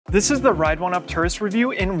This is the Ride1Up Turris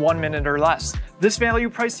review in 1 minute or less. This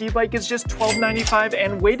value-priced e-bike is just $12.95,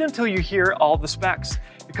 and wait until you hear all the specs.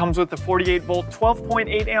 It comes with a 48-volt,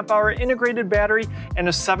 12.8 amp-hour integrated battery and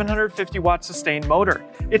a 750-watt sustained motor.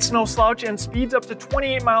 It's no slouch, and speeds up to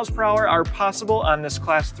 28 miles per hour are possible on this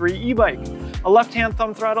Class 3 e-bike. A left-hand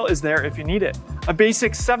thumb throttle is there if you need it. A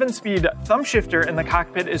basic 7-speed thumb shifter in the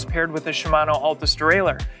cockpit is paired with a Shimano Altus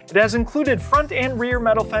derailleur. It has included front and rear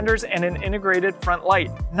metal fenders and an integrated front light.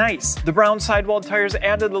 Nice! The brown sidewall tires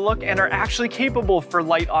added the look and are actually capable for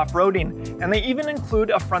light off-roading, and they even include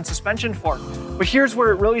a front suspension fork. But here's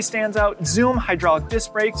where it really stands out: Zoom hydraulic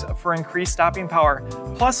disc brakes for increased stopping power.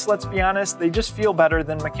 Plus, let's be honest, they just feel better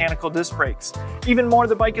than mechanical disc brakes. Even more,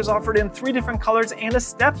 the bike is offered in 3 different colors and a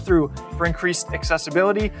step-through for increased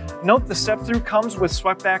accessibility. Note the step-through comes with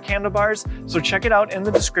swept-back handlebars, so check it out in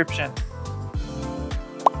the description.